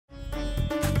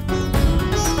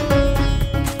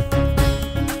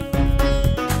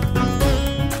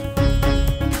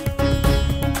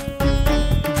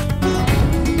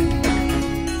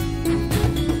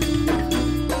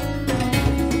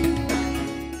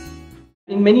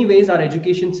in many ways, our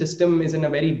education system is in a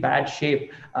very bad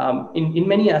shape in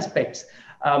many aspects.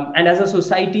 And as a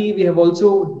society, we have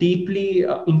also deeply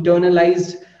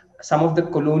internalized some of the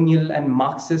colonial and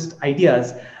Marxist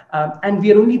ideas. And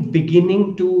we are only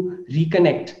beginning to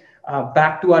reconnect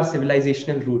back to our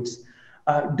civilizational roots.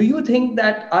 Do you think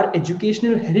that our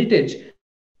educational heritage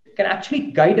can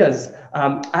actually guide us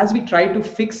as we try to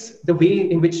fix the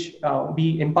way in which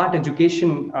we impart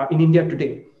education in India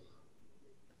today?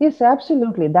 Yes,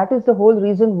 absolutely. That is the whole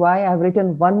reason why I've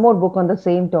written one more book on the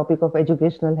same topic of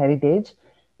educational heritage.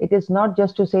 It is not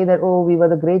just to say that, oh, we were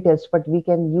the greatest, but we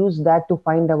can use that to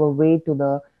find our way to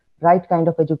the right kind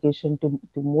of education to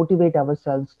motivate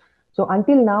ourselves. So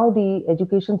until now, the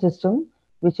education system,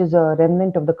 which is a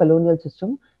remnant of the colonial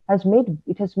system, has made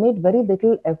very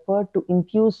little effort to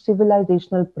infuse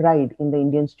civilizational pride in the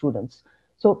Indian students.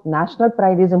 So national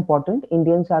pride is important.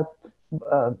 Indians are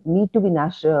need to be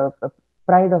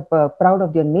proud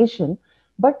of their nation,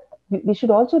 but we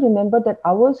should also remember that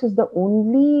ours is the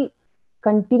only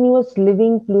continuous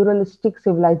living pluralistic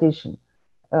civilization.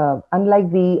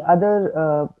 Unlike the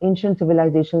other ancient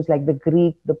civilizations like the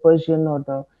Greek, the Persian, or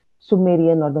the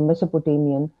Sumerian, or the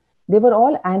Mesopotamian, they were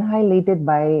all annihilated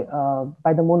by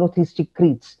the monotheistic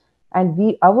creeds.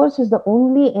 And ours is the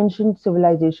only ancient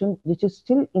civilization which is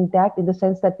still intact in the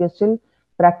sense that we are still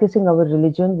practicing our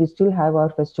religion, we still have our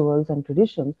festivals and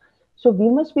traditions. So we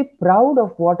must be proud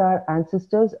of what our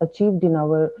ancestors achieved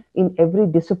in every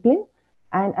discipline,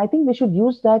 and I think we should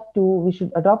use that we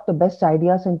should adopt the best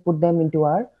ideas and put them into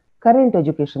our current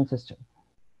education system.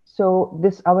 So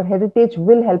this our heritage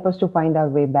will help us to find our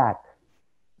way back.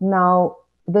 Now,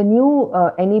 the new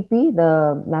NEP,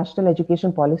 the National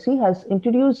Education Policy, has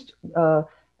introduced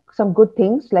some good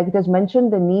things. Like it has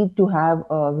mentioned the need to have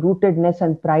rootedness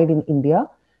and pride in India.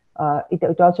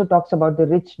 It also talks about the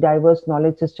rich, diverse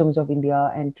knowledge systems of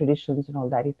India and traditions and all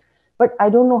that. But I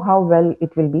don't know how well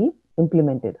it will be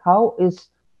implemented. How is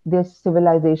this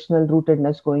civilizational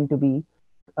rootedness going to be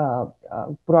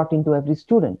brought into every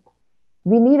student?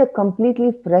 We need a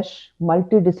completely fresh,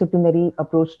 multidisciplinary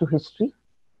approach to history.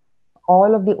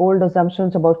 All of the old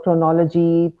assumptions about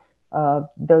chronology,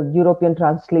 the European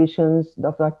translations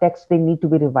of our text, they need to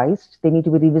be revised, they need to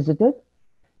be revisited.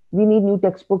 We need new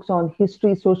textbooks on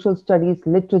history, social studies,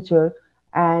 literature,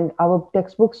 and our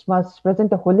textbooks must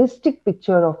present a holistic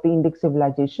picture of the Indic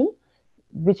civilization,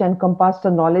 which encompass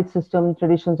the knowledge system,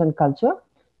 traditions, and culture.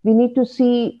 We need to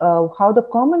see how the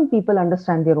common people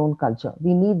understand their own culture.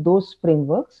 We need those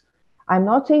frameworks. I'm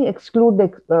not saying exclude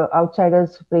the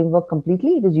outsiders framework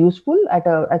completely. It is useful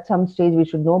at some stage. We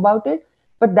should know about it,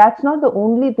 but that's not the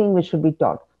only thing which should be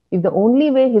taught. If the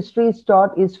only way history is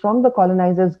taught is from the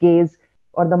colonizer's gaze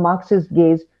or the Marxist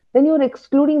gaze, then you're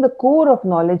excluding the core of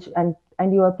knowledge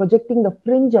and you are projecting the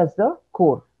fringe as the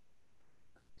core.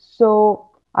 So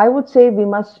I would say we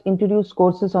must introduce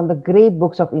courses on the great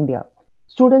books of India.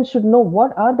 Students should know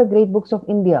what are the great books of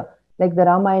India, like the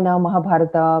Ramayana,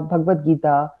 Mahabharata, Bhagavad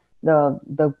Gita,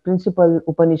 the principal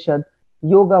Upanishad,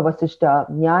 Yoga Vasishta,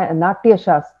 Natya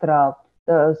Shastra,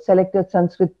 the selected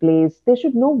Sanskrit plays. They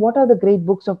should know what are the great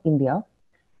books of India,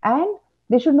 and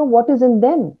they should know what is in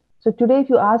them. So today, if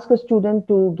you ask a student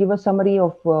to give a summary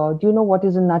of, do you know what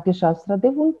is in Natya Shastra, they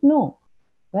won't know,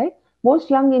 right? Most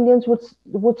young Indians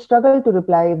would struggle to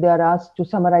reply if they are asked to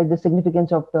summarize the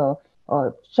significance of the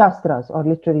Shastras or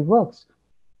literary works.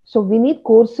 So we need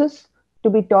courses to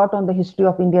be taught on the history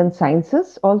of Indian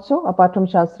sciences also, apart from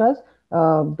Shastras,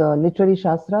 the literary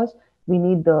Shastras. We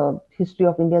need the history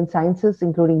of Indian sciences,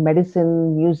 including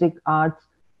medicine, music, arts,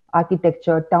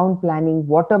 architecture, town planning,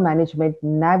 water management,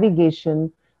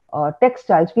 navigation,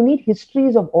 textiles. We need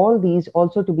histories of all these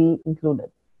also to be included.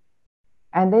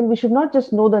 And then we should not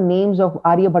just know the names of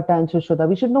Aryabhatta and Sushruta.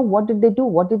 We should know what did they do,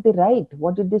 what did they write,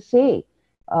 what did they say.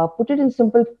 Put it in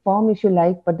simple form if you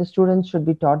like, but the students should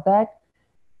be taught that.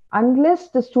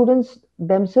 Unless the students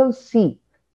themselves see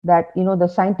that the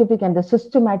scientific and the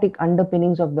systematic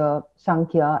underpinnings of the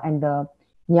Sankhya and the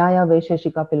Nyaya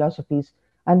Vaisheshika philosophies,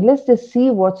 unless they see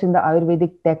what's in the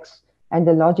Ayurvedic texts and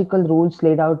the logical rules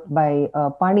laid out by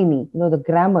Panini, the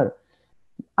grammar,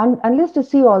 unless they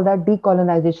see all that,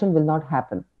 decolonization will not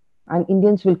happen. And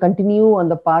Indians will continue on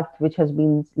the path which has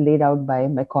been laid out by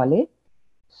Macaulay.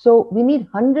 So we need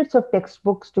hundreds of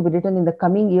textbooks to be written in the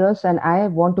coming years, and I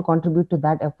want to contribute to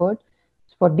that effort.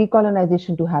 For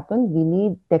decolonization to happen, we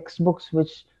need textbooks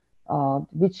which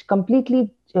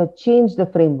completely change the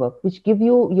framework, which give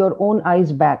you your own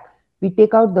eyes back. We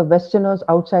take out the Westerners,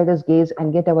 outsiders' gaze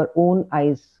and get our own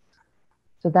eyes.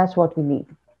 So that's what we need.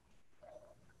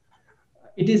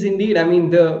 It is indeed. I mean,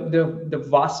 the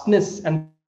vastness and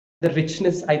the the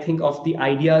richness, I think, of the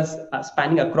ideas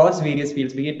spanning across various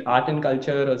fields, be it art and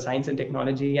culture or science and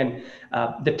technology, and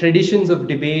the traditions of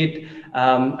debate.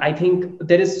 I think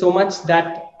there is so much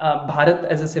that Bharat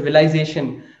as a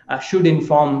civilization should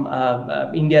inform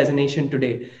India as a nation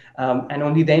today. And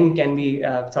only then can we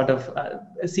sort of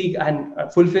seek and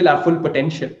fulfill our full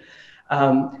potential.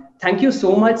 Thank you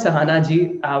so much, Sahana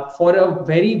ji, for a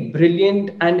very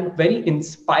brilliant and very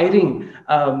inspiring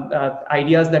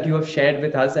ideas that you have shared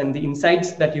with us and the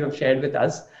insights that you have shared with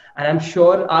us. And I'm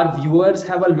sure our viewers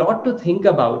have a lot to think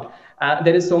about.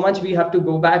 There is so much we have to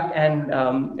go back and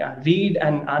read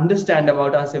and understand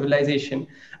about our civilization.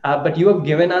 But you have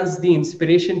given us the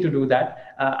inspiration to do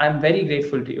that. I'm very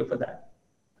grateful to you for that.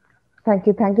 Thank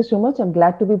you. Thank you so much. I'm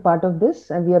glad to be part of this,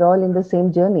 and we are all in the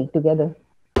same journey together.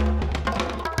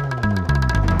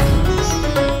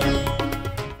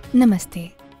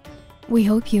 Namaste. We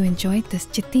hope you enjoyed this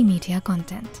Chitti Media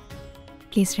content.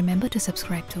 Please remember to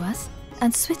subscribe to us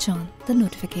and switch on the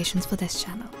notifications for this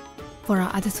channel. For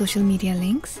our other social media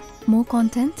links, more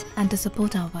content, and to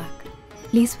support our work,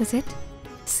 please visit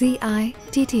citti.net.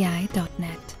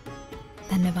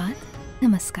 Dhanyavad.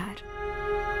 Namaskar.